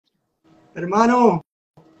Hermano,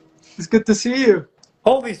 it's good to see you.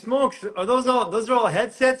 Holy smokes! Are those are all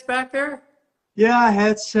headsets back there? Yeah,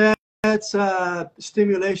 headsets,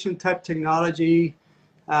 stimulation type technology,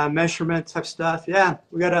 measurement type stuff. Yeah,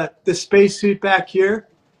 we got the space suit back here,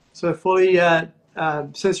 so fully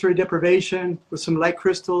sensory deprivation with some light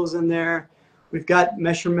crystals in there. We've got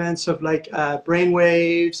measurements of like brain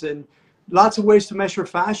waves and lots of ways to measure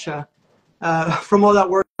fascia from all that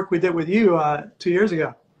work we did with you 2 years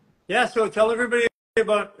ago. Yeah. So tell everybody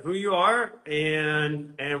about who you are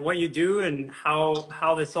and what you do and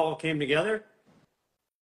how this all came together.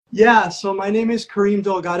 Yeah, so my name is Karim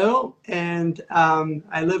Delgado, and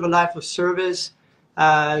I live a life of service.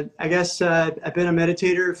 I guess I've been a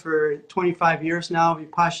meditator for 25 years now,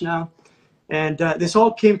 Vipassana, and this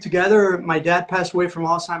all came together. My dad passed away from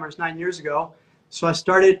Alzheimer's 9 years ago, so I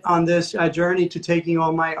started on this journey to taking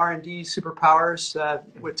all my R&D superpowers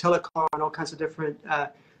with telecom and all kinds of different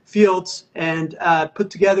fields, and put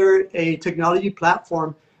together a technology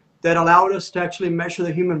platform that allowed us to actually measure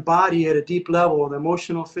the human body at a deep level, the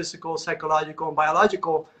emotional, physical, psychological, and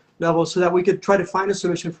biological level, so that we could try to find a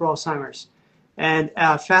solution for Alzheimer's. And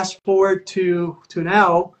fast forward to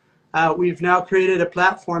now, we've now created a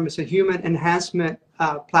platform. It's a human enhancement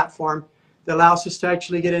platform that allows us to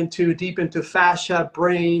actually get deep into fascia,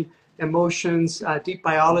 brain, emotions, deep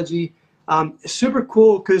biology. Super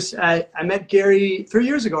cool because I met Gary 3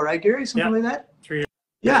 years ago, right, Gary? Something Yeah, like that? 3 years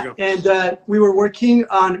Yeah, ago. and we were working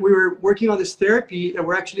on this therapy that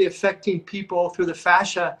we're actually affecting people through the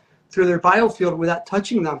fascia, through their biofield without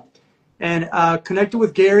touching them. And connected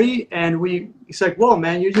with Gary, and he's like, "Whoa,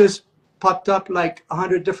 man, you just popped up like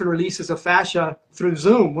 100 different releases of fascia through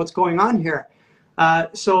Zoom. What's going on here?"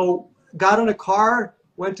 So got on a car,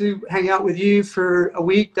 went to hang out with you for a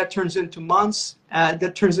week. That turns into months.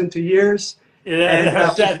 That turns into years. Yeah,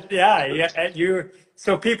 And yeah. And you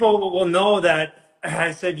so people will know that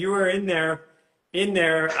I said you were in there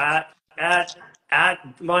at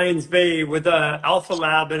Lions Bay with the Alpha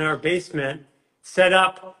Lab in our basement, set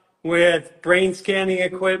up with brain scanning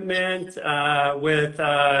equipment, with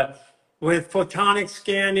photonic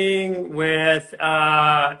scanning, with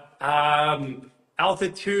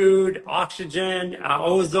altitude, oxygen,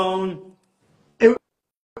 ozone. it,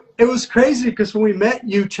 it was crazy because when we met,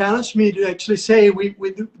 you challenged me to actually say,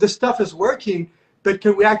 this stuff is working, but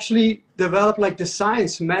can we actually develop like the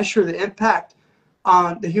science, measure the impact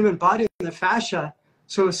on the human body and the fascia?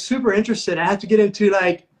 So I was super interested. I had to get into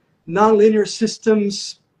like nonlinear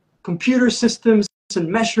systems, computer systems, and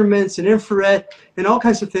measurements and infrared and all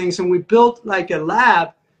kinds of things. And we built like a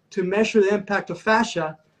lab to measure the impact of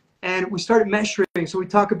fascia. And we started measuring. So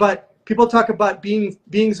people talk about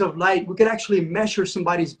beings of light. We can actually measure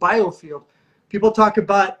somebody's biofield. People talk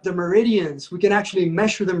about the meridians. We can actually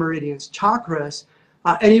measure the meridians, chakras,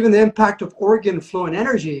 and even the impact of organ flow and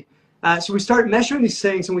energy. So we started measuring these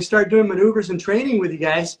things, and we started doing maneuvers and training with you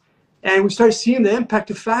guys. And we started seeing the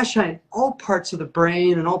impact of fascia in all parts of the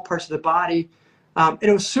brain and all parts of the body. And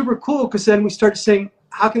it was super cool because then we started saying,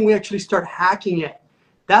 how can we actually start hacking it?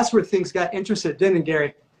 That's where things got interested, didn't it,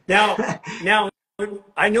 Gary? Now,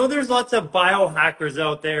 I know there's lots of biohackers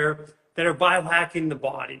out there that are biohacking the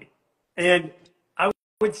body. And I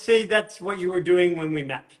would say that's what you were doing when we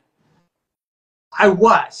met.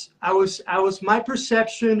 My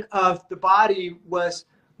perception of the body was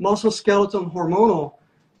muscle, skeletal, and hormonal.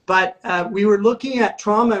 But we were looking at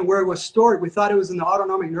trauma and where it was stored. We thought it was in the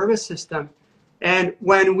autonomic nervous system. And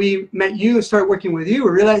when we met you and started working with you, we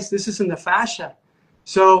realized this is in the fascia.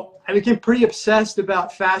 So I became pretty obsessed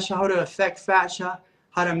about fascia, how to affect fascia,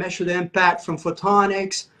 how to measure the impact from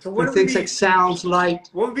photonics, So from things like sounds, light.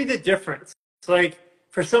 what would be the difference? It's like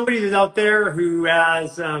for somebody who's out there who's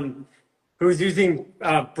using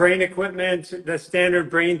brain equipment, the standard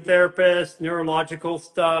brain therapist, neurological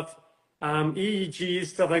stuff, EEGs,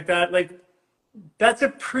 stuff like that. Like that's a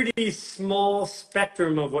pretty small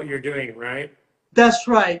spectrum of what you're doing, right? That's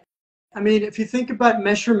right. I mean, if you think about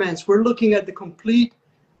measurements, we're looking at the complete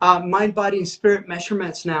mind, body, and spirit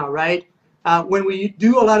measurements now, right? When we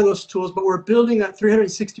do a lot of those tools, but we're building a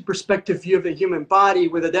 360 perspective view of the human body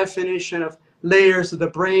with a definition of layers of the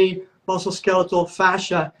brain, muscle, skeletal,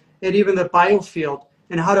 fascia, and even the biofield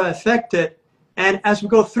and how to affect it. And as we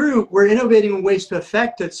go through, we're innovating in ways to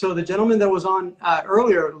affect it. So the gentleman that was on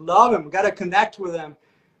earlier, love him, got to connect with him.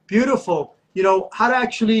 Beautiful. You know, how to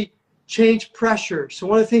actually change pressure. So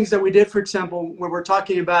one of the things that we did, for example, when we're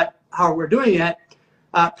talking about how we're doing it,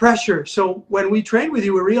 pressure. So when we trained with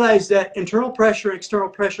you, we realized that internal pressure and external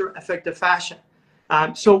pressure affect the fascia.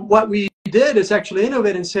 So what we did is actually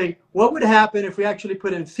innovate and say, what would happen if we actually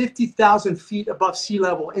put in 50,000 feet above sea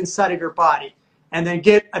level inside of your body? and then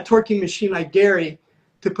get a torquing machine like Gary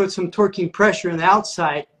to put some torquing pressure in the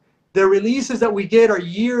outside, the releases that we get are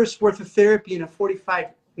years worth of therapy in a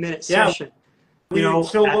 45-minute session.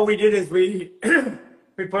 So what we did is we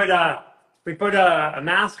we put a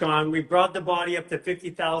mask on. We brought the body up to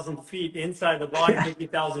 50,000 feet inside the body,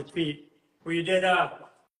 50,000 feet. We did a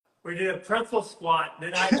pretzel squat.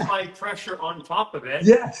 Then I applied pressure on top of it.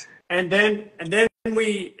 Yes. And then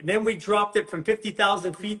we dropped it from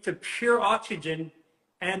 50,000 feet to pure oxygen,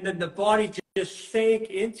 and then the body just sank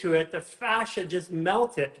into it. The fascia just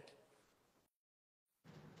melted.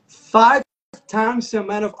 5 times the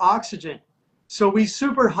amount of oxygen. So we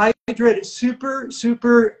super hydrated,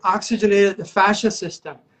 super oxygenated the fascia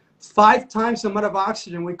system. 5 times the amount of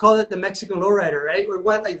oxygen. We call it the Mexican lowrider, right? We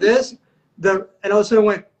went like this, and all of a sudden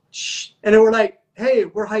went, shh, and then we're like, hey,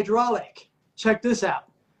 we're hydraulic. Check this out,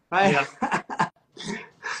 right? Yeah.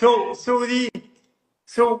 So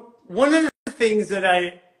one of the things that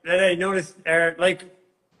I noticed are like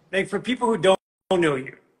for people who don't know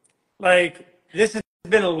you, like this has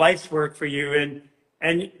been a life's work for you,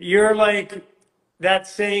 and you're like that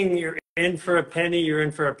saying, you're in for a penny, you're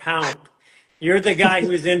in for a pound. You're the guy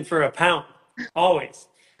who's in for a pound, always.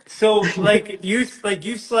 So like you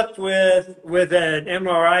slept with an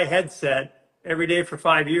MRI headset every day for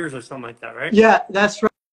 5 years or something like that, right? Yeah, that's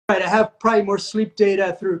right. I have probably more sleep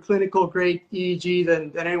data through clinical grade EEG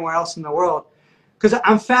than anywhere else in the world. Because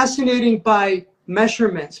I'm fascinated by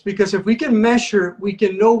measurements, because if we can measure, we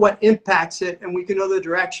can know what impacts it and we can know the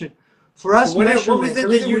direction. For us, what was it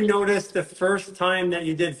that you noticed the first time that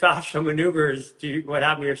you did fascial maneuvers? What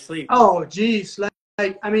happened to your sleep? Oh, geez.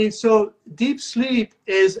 So deep sleep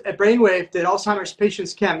is a brainwave that Alzheimer's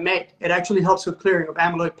patients can't make. It actually helps with clearing of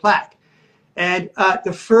amyloid plaque. And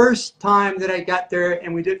the first time that I got there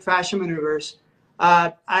and we did fascia maneuvers,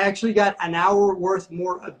 I actually got an hour worth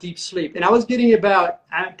more of deep sleep. And I was getting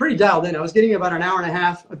I'm pretty dialed in. I was getting about an hour and a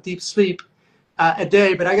half of deep sleep a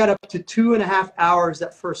day, but I got up to 2.5 hours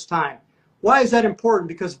that first time. Why is that important?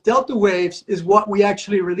 Because delta waves is what we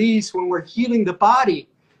actually release when we're healing the body.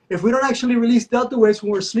 If we don't actually release delta waves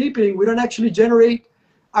when we're sleeping, we don't actually generate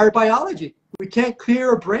our biology. We can't clear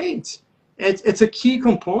our brains. It's a key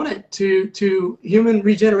component to human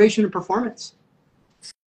regeneration and performance.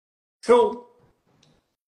 So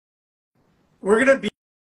we're going to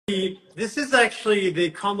this is actually the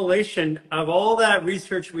compilation of all that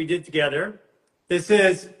research we did together. This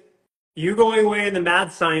is you going away and the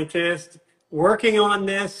mad scientist, working on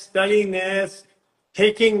this, studying this,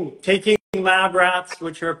 taking lab rats,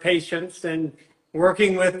 which are patients, and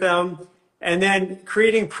working with them, and then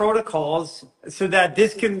creating protocols so that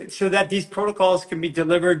these protocols can be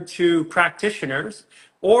delivered to practitioners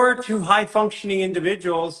or to high functioning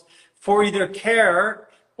individuals for either care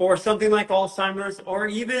or something like Alzheimer's, or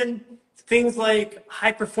even things like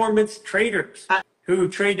high performance traders who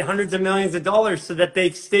trade hundreds of millions of dollars so that they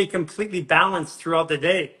stay completely balanced throughout the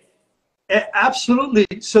day. Absolutely.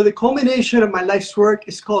 So the culmination of my life's work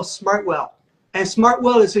is called Smartwell. And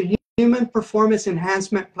Smartwell is a human performance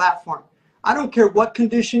enhancement platform. I don't care what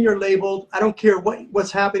condition you're labeled. I don't care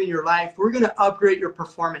what's happening in your life. We're going to upgrade your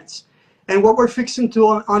performance. And what we're fixing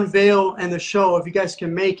to unveil in the show, if you guys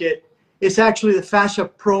can make it, is actually the Fascia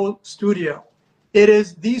Pro Studio. It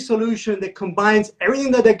is the solution that combines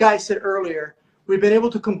everything that the guy said earlier. We've been able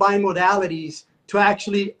to combine modalities to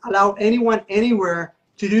actually allow anyone anywhere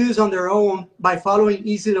to do this on their own by following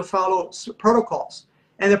easy to follow protocols.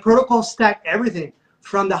 And the protocols stack everything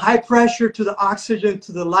from the high pressure to the oxygen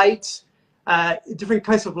to the lights, different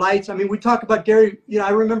kinds of lights. I mean, we talk about Gary,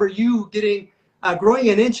 I remember you growing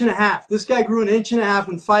 1.5 inches. This guy grew 1.5 inches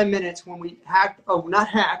in 5 minutes when we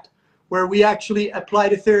where we actually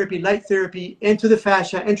applied a therapy, light therapy, into the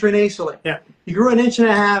fascia intranasally. Yeah. He grew 1.5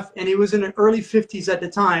 inches and he was in the early 50s at the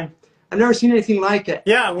time. I've never seen anything like it.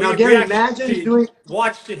 Yeah, we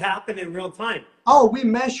watched it happen in real time. Oh, we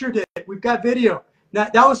measured it. We've got video. Now,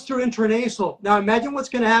 that was through intranasal. Now imagine what's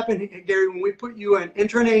going to happen, Gary, when we put you in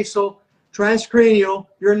intranasal, transcranial,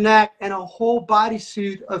 your neck, and a whole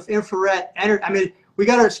bodysuit of infrared energy. I mean, we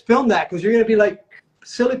got to film that because you're going to be like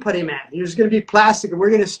silly putty man. You're just going to be plastic, and we're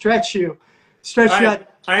going to stretch you out.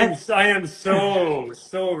 I am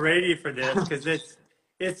so ready for this because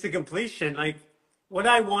it's the completion. Like what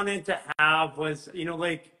I wanted to have was,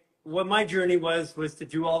 like what my journey was to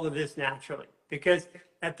do all of this naturally. Because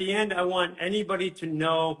at the end, I want anybody to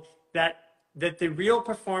know that the real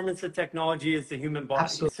performance of technology is the human body.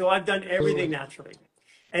 Absolutely. So I've done everything naturally.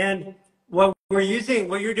 And what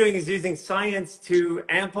you're doing is using science to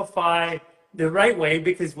amplify the right way,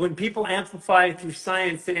 because when people amplify through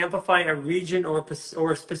science, they amplify a region or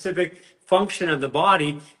a specific function of the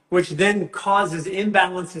body. which then causes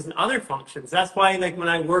imbalances in other functions. That's why, like, when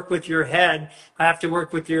I work with your head, I have to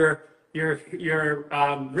work with your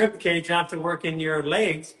rib cage. I have to work in your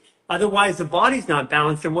legs. Otherwise, the body's not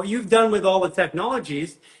balanced. And what you've done with all the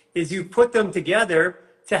technologies is you put them together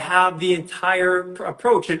to have the entire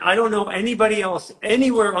approach. And I don't know anybody else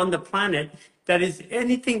anywhere on the planet that is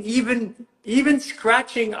anything even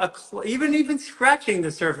scratching even scratching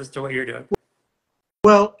the surface to what you're doing.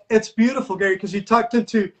 Well, it's beautiful, Gary, because you talked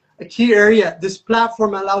into a key area. This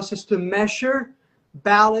platform allows us to measure,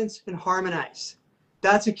 balance, and harmonize.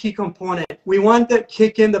 That's a key component. We want to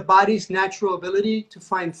kick in the body's natural ability to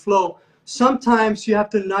find flow. Sometimes you have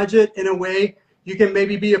to nudge it in a way. You can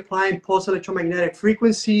maybe be applying pulse electromagnetic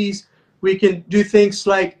frequencies. We can do things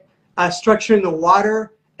like structuring the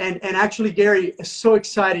water. And actually, Gary, it's so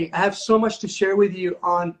exciting. I have so much to share with you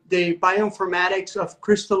on the bioinformatics of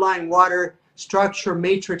crystalline water structure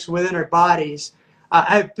matrix within our bodies.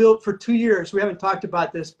 I've built for 2 years. We haven't talked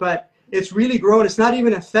about this, but it's really grown. It's not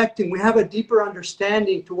even affecting. We have a deeper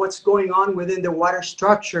understanding to what's going on within the water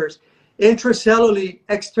structures, intracellularly,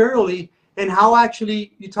 externally, and how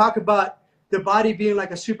actually you talk about the body being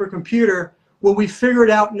like a supercomputer. Well, we figured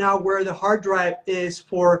out now where the hard drive is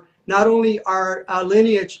for not only our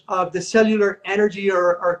lineage of the cellular energy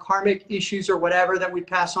or karmic issues or whatever that we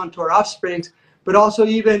pass on to our offsprings, but also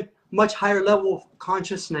even much higher level of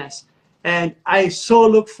consciousness. And I so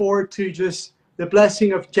look forward to just the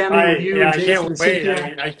blessing of jamming with you and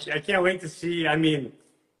Jason. I can't wait to see. I mean,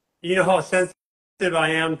 you know how sensitive I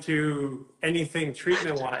am to anything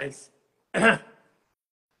treatment-wise. I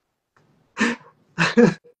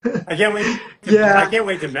can't wait. I can't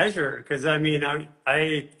wait to measure, because I mean,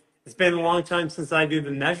 it's been a long time since I've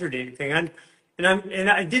even measured anything, and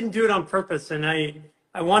I didn't do it on purpose. And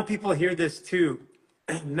I want people to hear this too.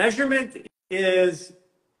 Measurement is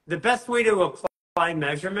the best way to apply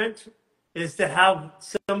measurement is to have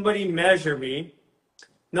somebody measure me,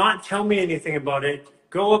 not tell me anything about it,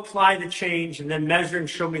 go apply the change, and then measure and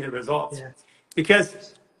show me the results. Yeah.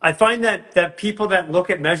 Because I find that people that look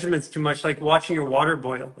at measurements too much, like watching your water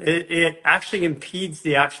boil, it actually impedes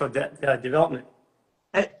the actual development.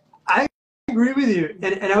 I agree with you.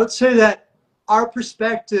 And I would say that our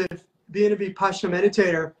perspective, being a Vipassana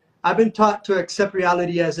meditator, I've been taught to accept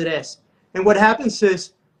reality as it is. And what happens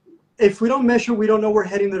is, if we don't measure, we don't know we're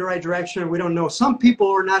heading in the right direction. We don't know. Some people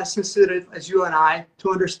are not as sensitive as you and I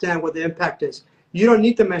to understand what the impact is. You don't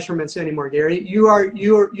need the measurements anymore, Gary.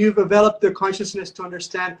 You've developed the consciousness to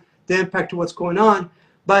understand the impact of what's going on.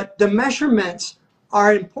 But the measurements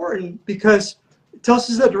are important because it tells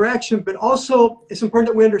us the direction, but also it's important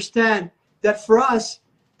that we understand that for us,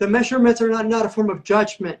 the measurements are not a form of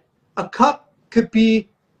judgment. A cup could be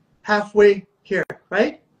halfway here,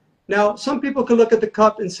 right? Now, some people can look at the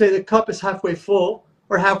cup and say the cup is halfway full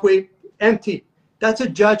or halfway empty. That's a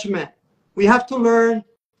judgment. We have to learn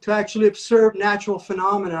to actually observe natural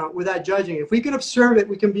phenomena without judging. If we can observe it,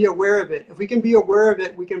 we can be aware of it. If we can be aware of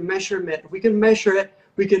it, we can measure it. If we can measure it,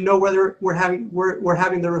 we can know whether we're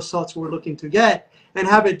having the results we're looking to get, and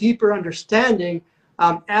have a deeper understanding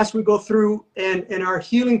as we go through in our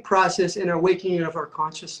healing process and awakening of our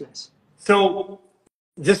consciousness. So,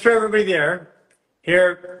 just for everybody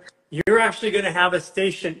here, you're actually going to have a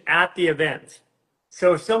station at the event.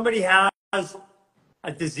 So if somebody has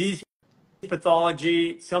a disease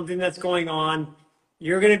pathology, something that's going on,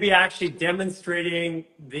 you're going to be actually demonstrating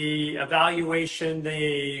the evaluation,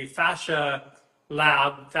 the fascia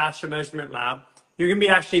measurement lab. You're going to be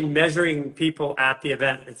actually measuring people at the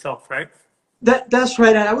event itself, right? That's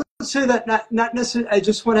right. And I would say that not necessarily. I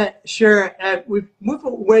just want to share. We've moved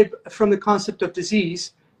away from the concept of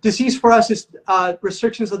disease. Disease for us is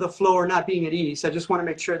restrictions of the flow or not being at ease. I just want to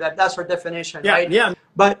make sure that that's our definition, right? Yeah.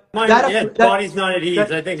 But body's not at ease.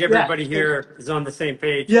 I think everybody here is on the same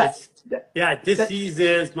page. Disease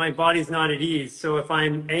is my body's not at ease. So if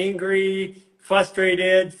I'm angry,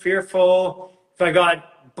 frustrated, fearful, if I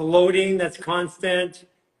got bloating that's constant,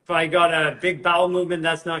 if I got a big bowel movement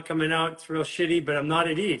that's not coming out, it's real shitty, but I'm not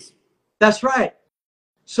at ease. That's right.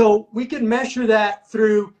 So we can measure that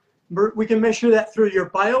through your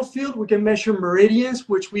biofield. We can measure meridians,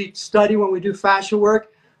 which we study when we do fascia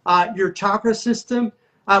work, your chakra system.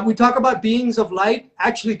 We talk about beings of light.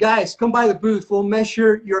 Actually, guys, come by the booth. We'll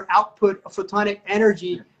measure your output of photonic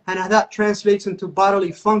energy and how that translates into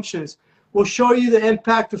bodily functions. We'll show you the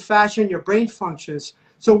impact of fascia in your brain functions.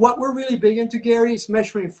 So what we're really big into, Gary, is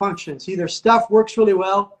measuring functions. Either stuff works really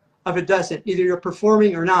well, or if it doesn't. Either you're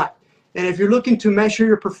performing or not. And if you're looking to measure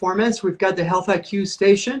your performance, we've got the Health IQ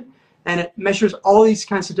station, and it measures all these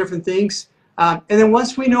kinds of different things. And then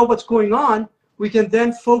once we know what's going on, we can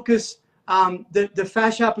then focus the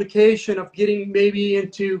fascia application of getting maybe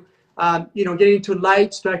into, getting into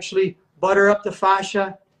lights to actually butter up the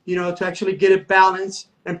fascia, to actually get it balanced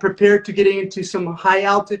and prepared to getting into some high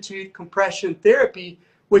altitude compression therapy,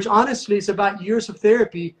 which honestly is about years of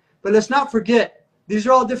therapy. But let's not forget, these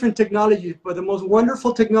are all different technologies, but the most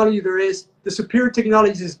wonderful technology there is, the superior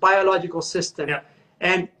technology is biological system. Yeah.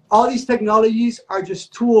 And all these technologies are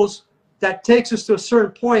just tools that takes us to a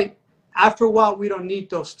certain point. After a while, we don't need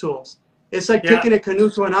those tools. It's like taking a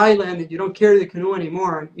canoe to an island and you don't carry the canoe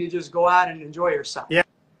anymore. You just go out and enjoy yourself. Yeah.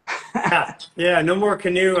 Yeah. No more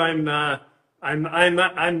canoe. I'm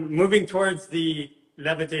moving towards the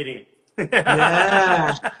levitating.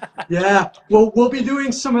 Yeah. Well, we'll be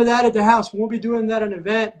doing some of that at the house. We won't be doing that at an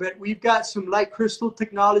event, but we've got some light crystal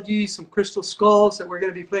technology, some crystal skulls that we're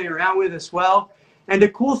going to be playing around with as well. And the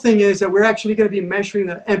cool thing is that we're actually going to be measuring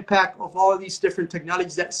the impact of all of these different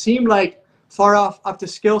technologies that seem like far off the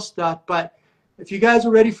scale stuff. But if you guys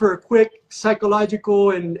are ready for a quick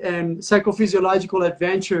psychological and psychophysiological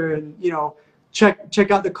adventure, and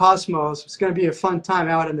check out the cosmos, it's going to be a fun time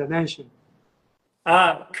out in the dimension.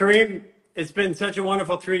 Karim, it's been such a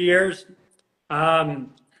wonderful 3 years.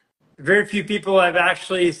 Very few people have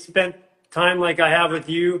actually spent time like I have with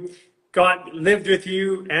you, lived with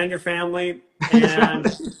you and your family, and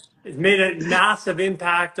it's made a massive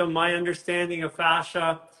impact on my understanding of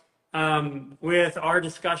fascia with our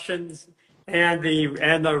discussions and the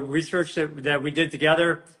research that we did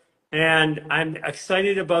together. And I'm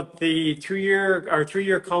excited about the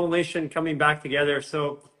 3-year culmination coming back together.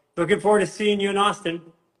 So looking forward to seeing you in Austin.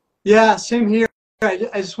 Yeah, same here. I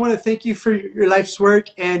just want to thank you for your life's work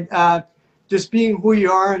and just being who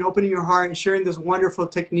you are and opening your heart and sharing those wonderful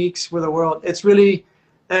techniques with the world. It's really,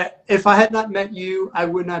 if I had not met you, I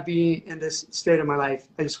would not be in this state of my life.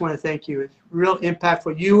 I just want to thank you. It's real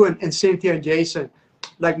impactful. You and Cynthia and Jason,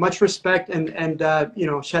 like much respect and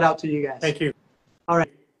shout out to you guys. Thank you. All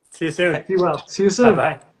right. See you soon. Be well. See you soon.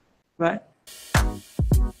 Bye-bye. Bye.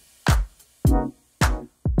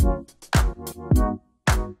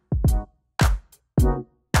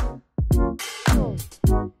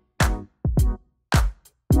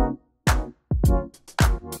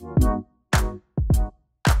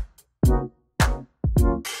 Bye.